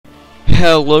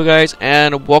Hello guys,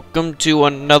 and welcome to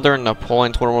another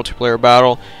Napoleon Total multiplayer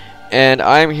battle. And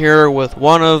I'm here with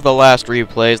one of the last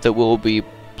replays that will be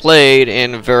played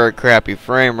in very crappy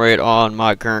frame rate on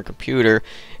my current computer.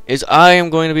 Is I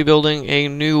am going to be building a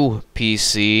new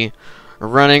PC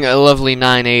running a lovely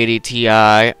 980 Ti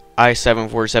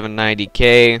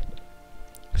i7-4790K,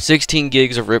 16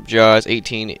 gigs of ripjaws,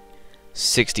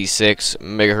 1866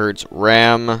 megahertz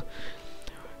RAM,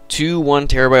 two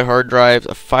 1TB hard drives,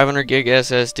 a 500 gig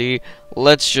SSD.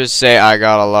 Let's just say I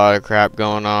got a lot of crap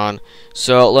going on.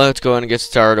 So let's go ahead and get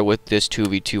started with this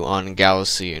 2v2 on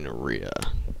Galician area.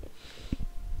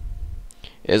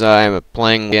 As I am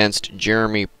playing against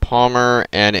Jeremy Palmer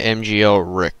and MGL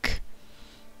Rick.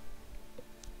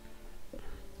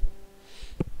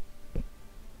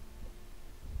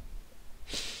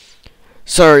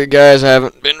 Sorry guys, I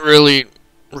haven't been really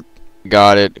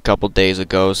got it a couple days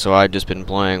ago, so I've just been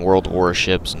playing World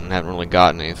Warships and haven't really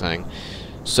gotten anything.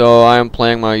 So I'm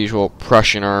playing my usual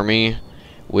Prussian army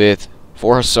with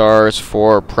 4 hussars,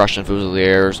 4 Prussian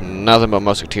fusiliers, nothing but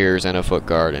musketeers, and a foot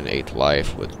guard in 8th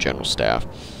life with general staff.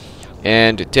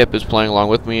 And Tip is playing along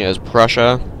with me as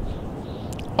Prussia.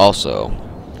 Also,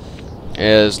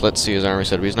 as let's see his army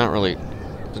setup. He's not really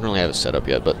doesn't really have it set up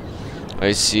yet, but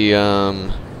I see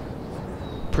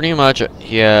pretty much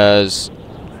he has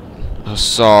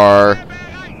Hussar,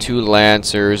 2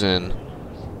 Lancers, and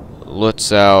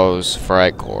Lutzow's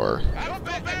Freikorps.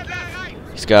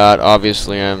 He's got,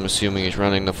 obviously, I'm assuming he's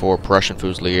running the 4 Prussian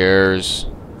Fusiliers.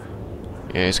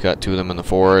 Yeah, he's got 2 of them in the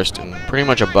forest, and pretty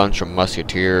much a bunch of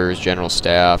Musketeers, General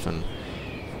Staff, and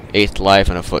 8th Life,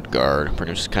 and a Foot Guard.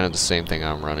 Pretty much kind of the same thing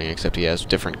I'm running, except he has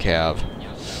different cav.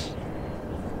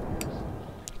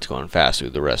 It's going fast through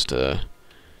the rest of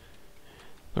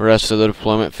the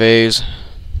deployment phase.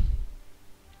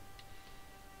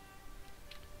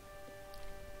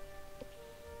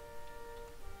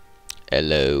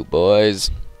 Hello,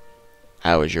 boys.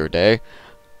 How was your day?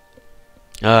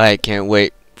 I can't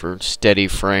wait for steady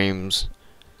frames.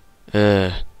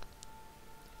 Hello,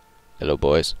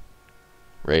 boys.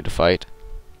 Ready to fight?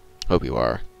 Hope you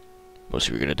are. Most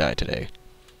of you are gonna die today.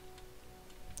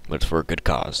 But it's for a good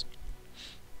cause.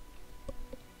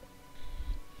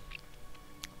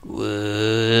 Whoa.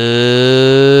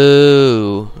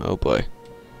 Oh, boy.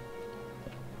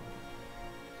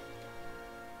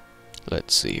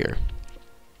 Let's see here.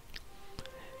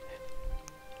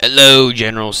 Hello,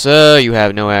 General Sir. You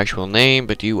have no actual name,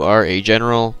 but you are a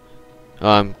general.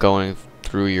 I'm phasing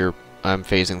through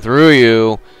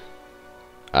you.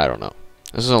 I don't know.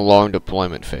 This is a long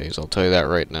deployment phase, I'll tell you that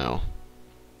right now.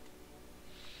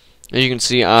 As you can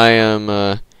see, I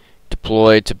am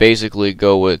deployed to basically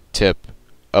go with Tip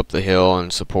up the hill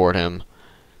and support him.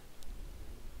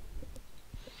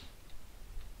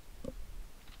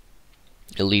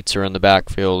 Elites are in the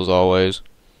backfield as always.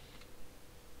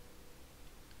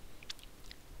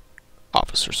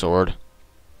 Officer sword.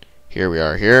 Here we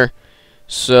are here.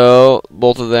 So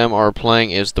both of them are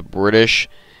playing as the British.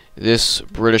 This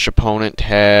British opponent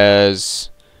has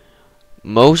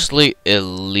mostly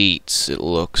elites, it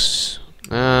looks.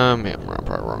 I'm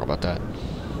probably wrong about that.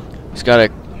 He's got a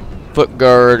foot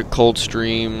guard,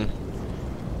 Coldstream.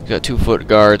 He's got 2 foot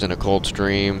guards and a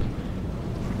Coldstream.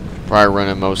 Probably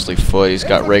running mostly foot. He's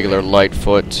got regular light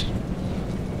foot.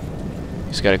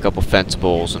 He's got a couple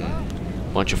fencibles and a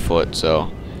bunch of foot, so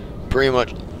pretty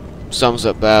much sums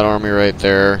up that army right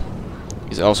there.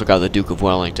 He's also got the Duke of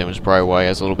Wellington, which is probably why he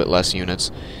has a little bit less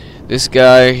units. This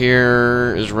guy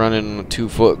here is running 2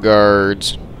 foot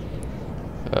guards,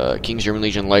 King's German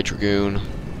Legion Light Dragoon,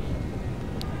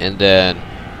 and then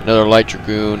another Light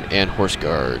Dragoon and Horse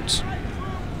Guards.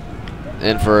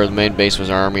 And for the main base of his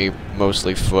army,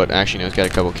 mostly foot. Actually, no, he's got a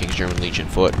couple King's German Legion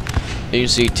foot. And you can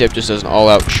see Tip just does an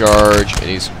all-out charge, and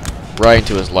he's right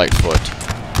into his light foot.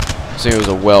 So it was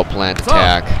a well-planned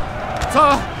attack.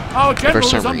 For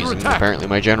some reason, apparently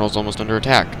my general's almost under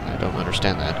attack. I don't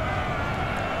understand that.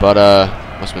 But,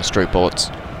 must have been straight bullets.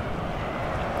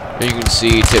 And you can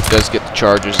see Tip does get the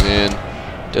charges in,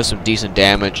 does some decent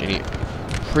damage, and he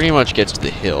pretty much gets to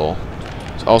the hill.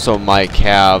 So also, my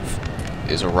cav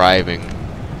is arriving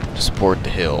to support the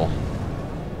hill.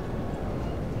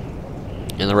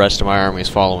 And the rest of my army is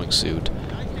following suit.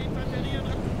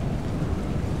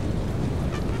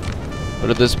 But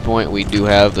at this point, we do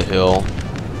have the hill.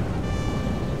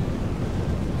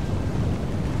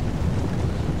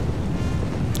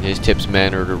 His Tip's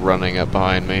men are running up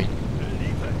behind me.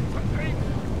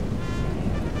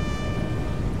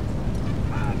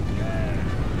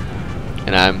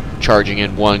 And I'm charging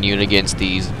in 1 unit against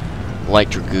these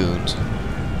Light Dragoons.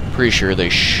 Pretty sure they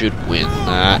should win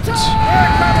that.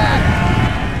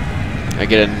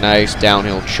 get a nice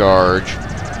downhill charge.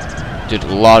 Did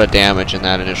a lot of damage in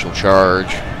that initial charge,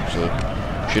 so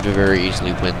should very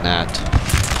easily win that.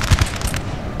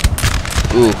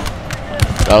 Ooh,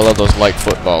 gotta love those light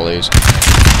foot volleys.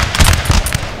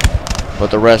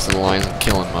 But the rest of the line isn't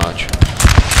killing much.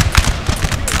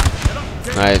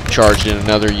 I charged in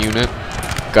another unit.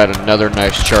 Got another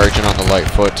nice charge in on the light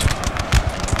foot.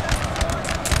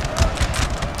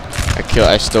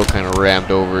 I still kind of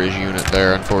rammed over his unit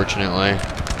there, unfortunately.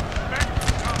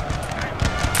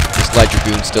 This light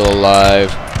dragoon's still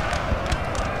alive.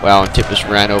 Wow, and Tip just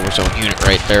ran over his own unit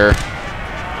right there.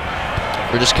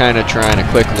 We're just kind of trying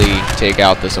to quickly take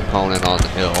out this opponent on the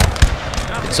hill.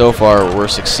 And so far, we're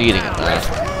succeeding in that.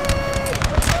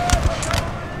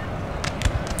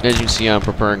 As you can see, I'm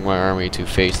preparing my army to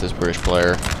face this British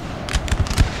player.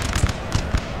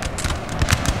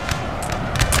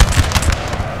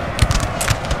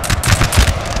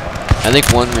 I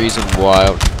think one reason why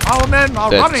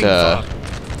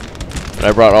that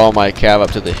I brought all my cav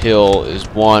up to the hill is,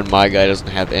 one, my guy doesn't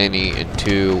have any, and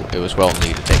two, it was well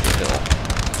needed to take the hill.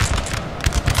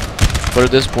 But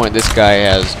at this point, this guy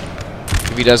has,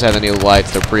 if he does have any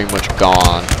lights, they're pretty much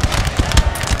gone,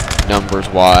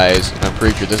 numbers-wise, and I'm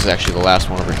pretty sure this is actually the last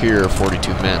one over here,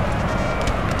 42 men.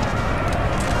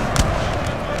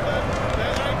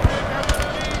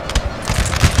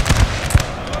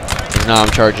 Now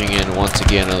I'm charging in once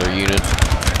again another unit.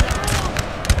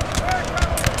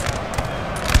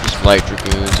 These light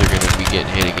dragoons are going to be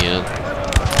getting hit again.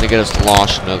 They got us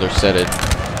launched another set of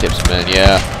Tip's men,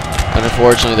 yeah. And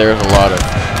unfortunately there's a lot of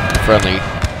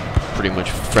pretty much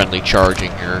friendly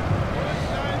charging here.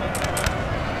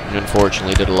 And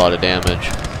unfortunately did a lot of damage.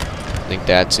 I think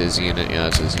that's his unit, yeah,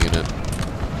 that's his unit.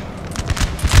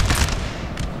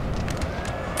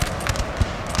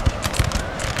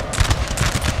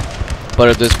 But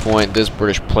at this point, this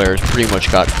British player has pretty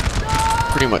much got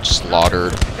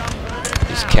slaughtered.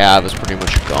 His cav is pretty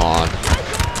much gone.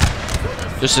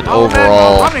 Just an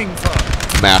overall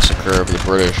massacre of the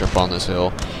British up on this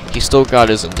hill. He's still got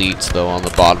his elites though on the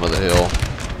bottom of the hill.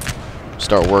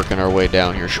 Start working our way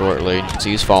down here shortly. You can see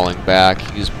he's falling back.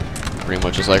 He's pretty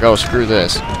much just like, oh, screw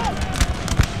this.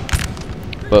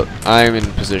 But I'm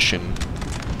in position.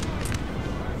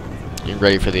 You're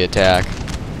ready for the attack.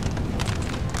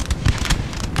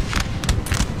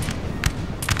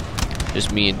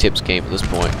 Just me and Tip's game at this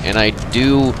point. And I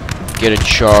do get a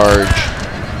charge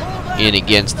in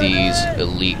against these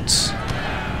elites.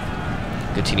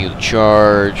 Continue the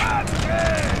charge.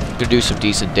 Gonna do some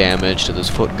decent damage to this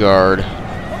foot guard.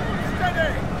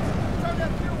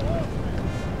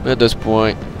 At this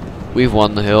point, we've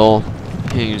won the hill.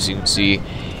 And as you can see,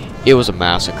 it was a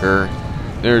massacre.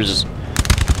 There's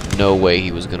no way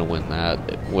he was gonna win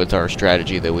that with our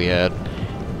strategy that we had.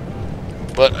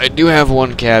 But I do have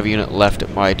one cav unit left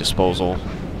at my disposal.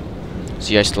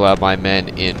 See, I still have my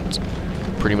men in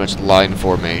pretty much line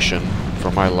formation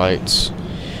for my lights.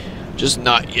 Just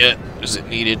not yet, as it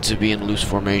needed to be in loose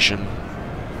formation.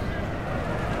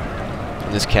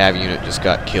 And this cav unit just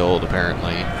got killed,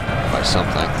 apparently, by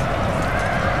something.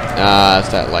 Ah, it's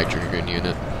that light dragoon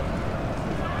unit.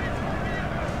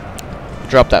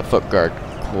 Dropped that foot guard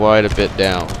quite a bit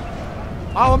down.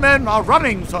 Our men are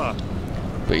running, sir.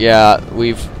 But yeah,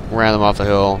 we've ran them off the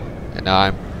hill, and now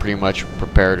I'm pretty much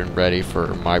prepared and ready for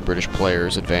my British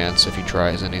player's advance if he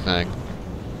tries anything.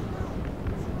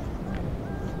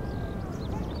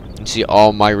 You can see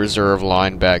all my reserve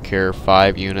line back here,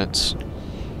 5 units.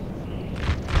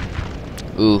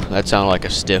 Ooh, that sounded like a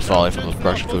stiff volley from those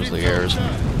Prussian Fusiliers.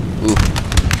 Ooh.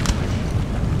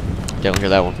 Definitely hear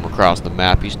that one from across the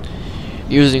map. He's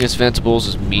using his fencibles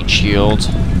as meat shields.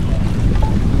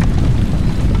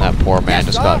 That poor man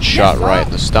just got shot right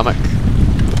in the stomach.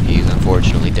 He's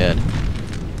unfortunately dead.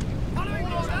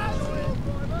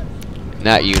 And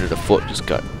that unit of foot just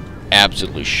got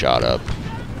absolutely shot up.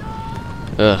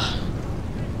 Ugh.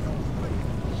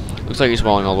 Looks like he's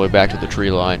falling all the way back to the tree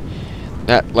line.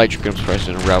 That light dragoon was pressed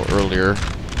in a route earlier.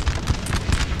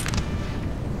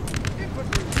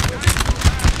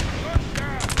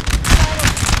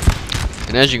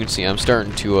 And as you can see, I'm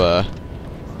starting to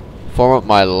form up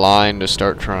my line to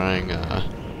start trying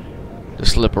to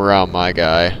slip around my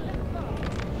guy.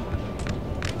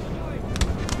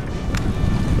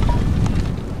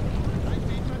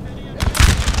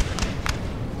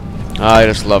 I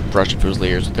just love Prussian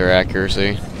Fusiliers with their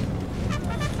accuracy.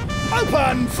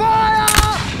 Open fire!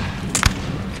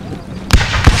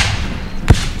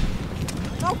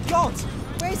 Oh God!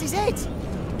 Where's his head?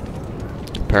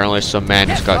 Apparently some man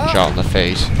just got shot in the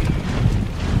face.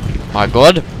 My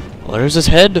God! Where's his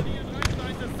head?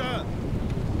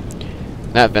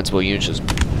 That invincible unit's just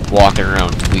walking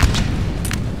around tweaked.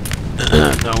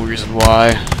 No reason why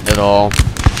at all.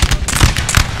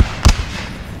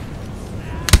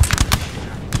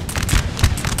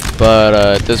 But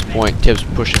at this point, Tip's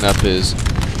pushing up his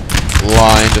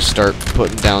line to start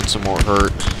putting down some more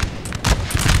hurt.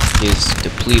 His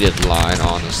depleted line,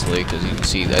 honestly, because you can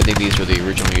see, I think these were the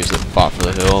original units that fought for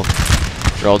the hill.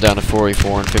 They're all down to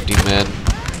 44 and 50 men.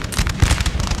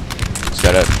 He's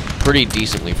got a pretty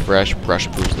decently fresh brush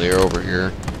Fusilier over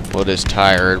here. Well, it is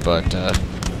tired, but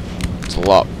it's a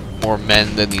lot more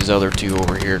men than these other two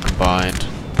over here combined.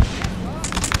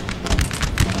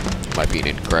 Might be an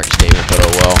incorrect statement, but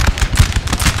oh well.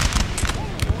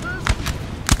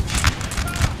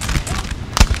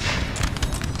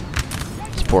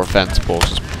 This poor fence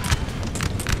post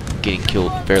is getting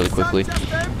killed fairly quickly.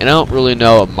 And I don't really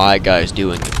know what my guy's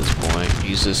doing at this point.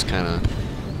 He's just kind of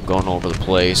going over the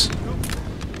place.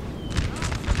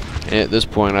 And at this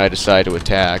point, I decide to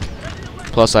attack.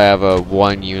 Plus, I have a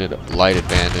 1 unit light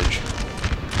advantage.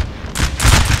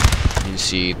 You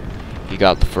see, he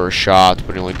got the first shot,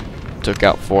 but he only took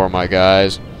out 4 of my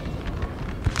guys.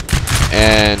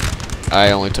 And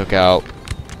I only took out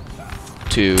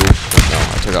 2. No,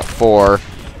 I took out 4.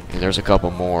 And there's a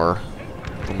couple more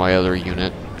from my other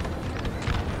unit.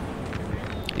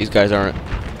 These guys aren't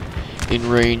in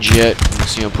range yet. You can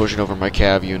see I'm pushing over my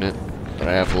cav unit that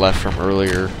I have left from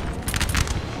earlier.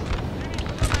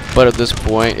 But at this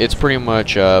point, it's pretty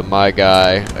much my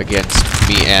guy against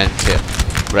me and Tip.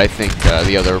 But I think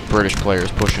the other British player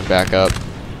is pushing back up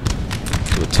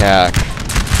to attack.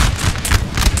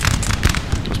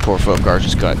 This poor foot guard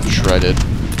just got shredded.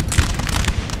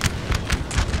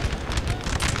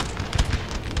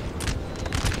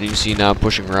 And you see now I'm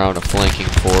pushing around a flanking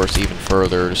force even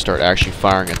further to start actually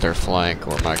firing at their flank,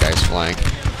 or my guy's flank.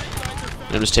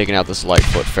 And I'm just taking out this light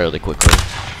foot fairly quickly.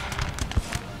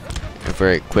 And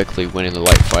very quickly winning the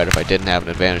light fight if I didn't have an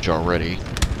advantage already.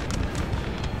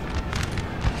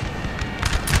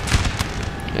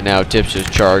 And now Tip's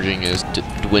just charging his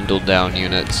dwindled down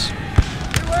units.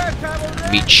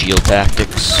 Meat shield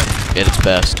tactics at its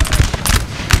best.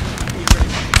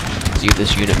 See if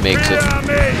this unit makes it.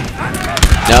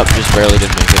 Nope, just barely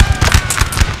didn't make it.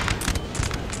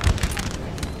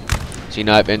 See,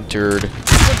 now I've entered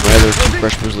my other 2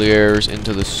 fresh Fusiliers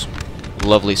into this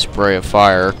lovely spray of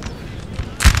fire.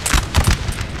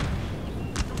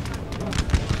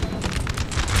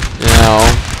 Now,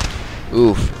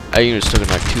 oof, that unit's taking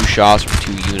like 2 shots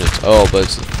from 2 units. Oh, but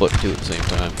it's the foot too at the same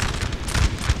time.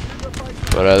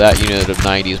 But that unit of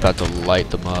 90 is about to light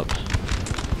them up.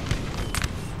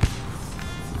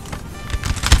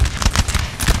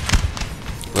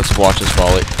 Let's watch this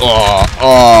volley.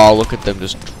 Oh, look at them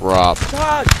just drop.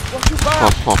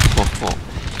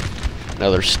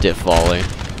 Another stiff volley.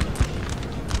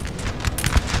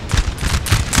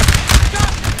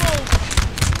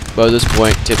 But at this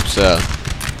point, Tip's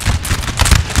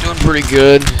doing pretty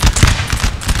good.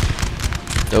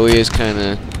 Though he is kind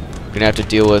of going to have to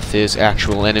deal with his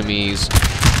actual enemy's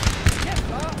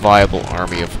viable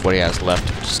army of what he has left,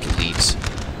 just elites.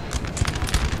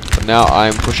 But now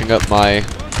I'm pushing up my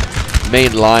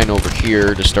main line over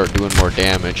here to start doing more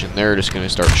damage, and they're just going to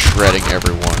start shredding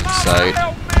everyone in sight.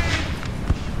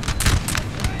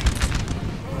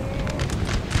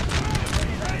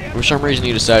 For some reason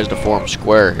he decides to form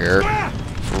square here,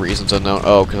 for reasons unknown.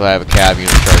 Oh, because I have a cav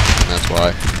unit charging, and that's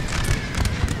why.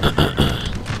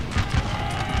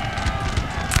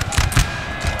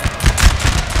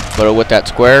 But with that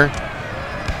square,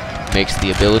 makes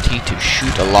the ability to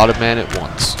shoot a lot of men at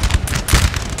once.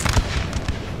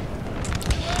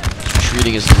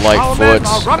 Treating his light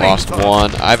foots, lost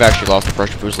 1. I've actually lost the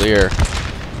Prussian Fusilier.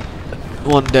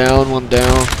 1 down, 1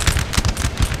 down.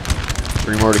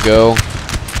 3 more to go.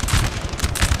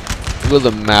 Look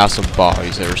at the massive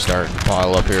bodies that are starting to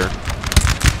pile up here.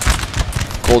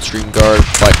 Coldstream Guard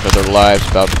fighting for their lives,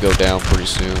 about to go down pretty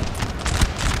soon.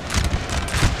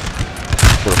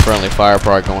 Put a friendly fire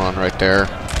probably going on right there.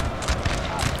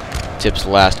 Tip's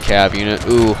last cav unit.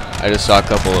 Ooh, I just saw a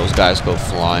couple of those guys go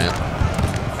flying.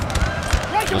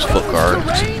 Those foot guards.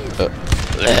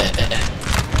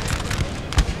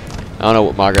 I don't know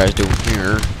what my guy's doing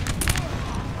here.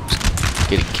 Just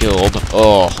getting killed.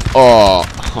 Oh.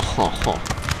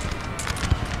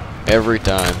 Every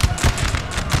time.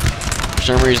 For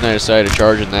some reason I decided to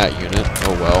charge in that unit.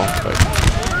 Oh well, but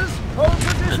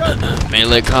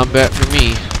melee combat for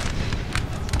me.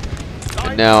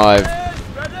 And now I've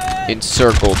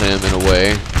encircled him in a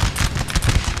way.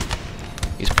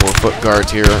 These poor foot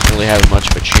guards here aren't really having much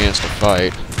of a chance to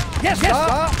fight. Yes,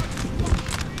 sir.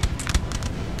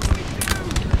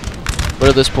 But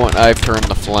at this point, I've turned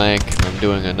the flank, and I'm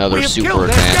doing another We have super killed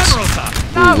their advance. general, sir.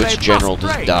 Now Ooh, which they general must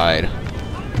just break. died?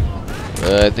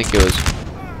 I think it was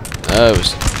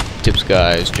Tip's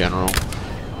guy's general.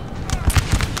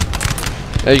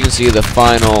 As you can see, the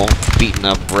final beaten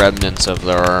up remnants of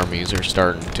their armies are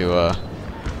starting to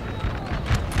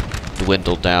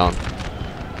dwindle down.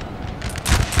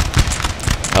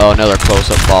 Oh, another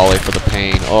close-up volley for the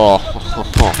pain. Oh,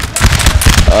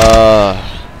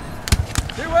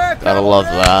 gotta love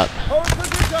that.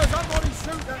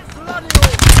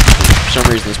 For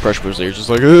some reason, this pressure booster is just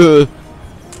like, ugh.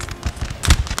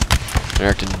 They're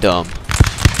acting dumb.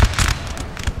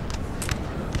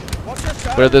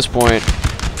 But at this point,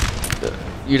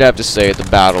 you'd have to say the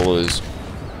battle is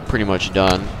pretty much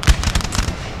done.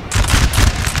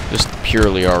 Just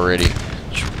purely already.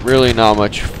 There's really not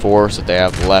much force that they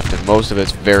have left, and most of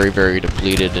it's very, very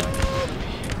depleted, and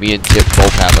me and Tip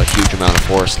both have a huge amount of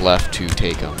force left to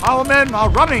take them. Our men are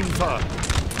running, sir.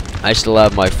 I still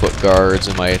have my foot guards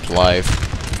and my life.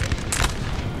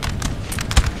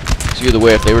 So either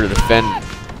way, if they were to defend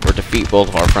or defeat both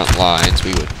of our front lines,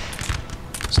 we would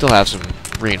still have some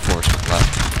reinforcement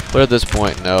left. But at this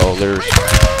point, no, they're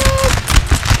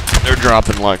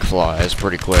dropping like flies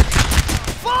pretty quick.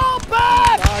 Fall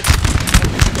back!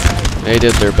 They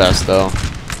did their best, though.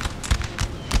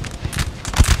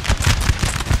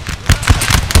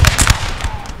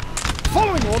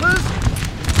 Following orders.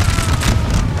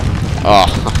 Oh,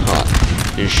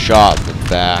 just shot in the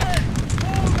back.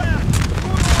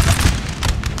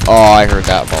 Oh, I heard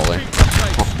that volley.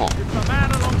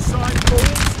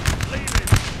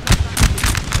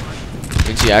 You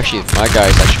can see, actually, my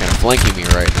guy's actually kind of flanking me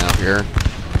right now here.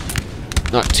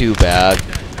 Not too bad.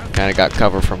 Kind of got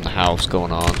cover from the house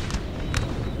going on.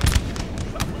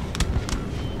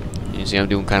 You see, I'm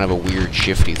doing kind of a weird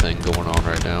shifty thing going on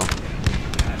right now.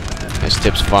 This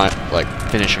Tip's fine, like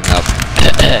finishing up.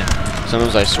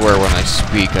 Sometimes I swear when I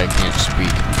speak, I can't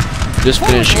speak. Just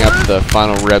finishing up the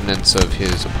final remnants of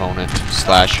his opponent /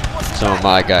 some of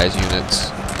my guys' units.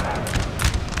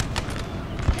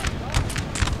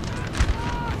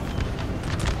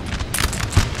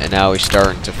 And now he's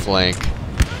starting to flank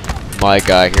my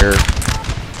guy here.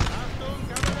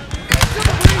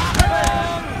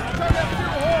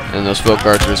 And those foot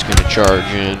guards are just going to charge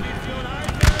in.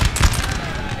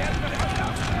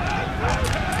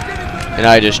 And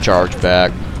I just charge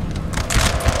back.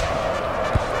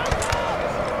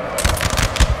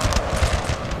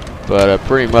 But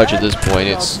pretty much at this point,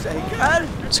 it's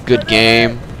a good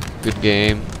game. Good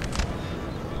game.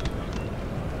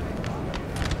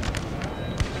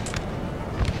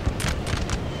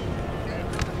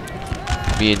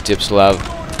 Me and Tip still have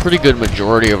a pretty good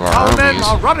majority of our Our men armies.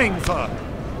 are running, sir.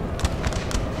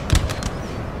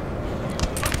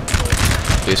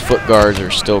 These foot guards are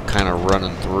still kind of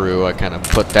running through. I kind of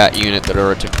put that unit that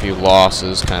already took a few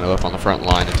losses kind of up on the front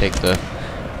line to take the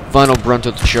final brunt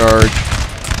of the charge.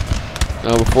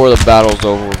 Now, before the battle's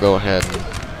over, we'll go ahead and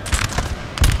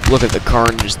look at the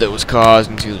carnage that was caused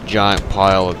into the giant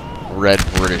pile of red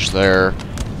British there.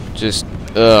 Just,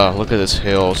 look at this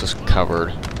hill. It's just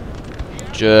covered.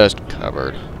 Just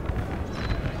covered.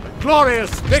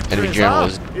 Glorious victory, Enemy general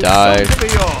sir, has is died, soon to be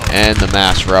yours. and the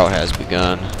mass rout has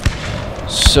begun.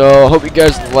 So, I hope you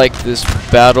guys liked this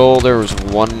battle. There was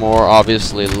one more,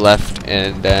 obviously, left,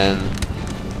 and then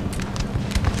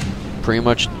pretty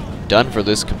much done for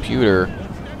this computer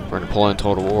for Napoleon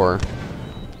Total War.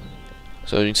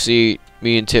 So, you can see,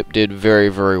 me and Tip did very,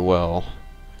 very well.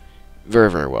 Very,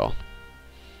 very well.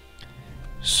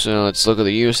 So, let's look at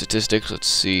the unit statistics. Let's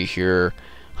see here.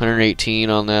 118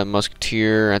 on that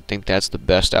musketeer. I think that's the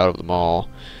best out of them all.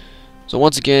 So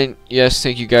once again, yes,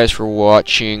 thank you guys for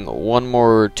watching. One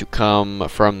more to come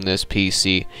from this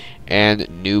PC, and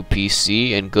new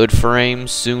PC and good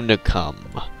frames soon to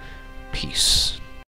come. Peace.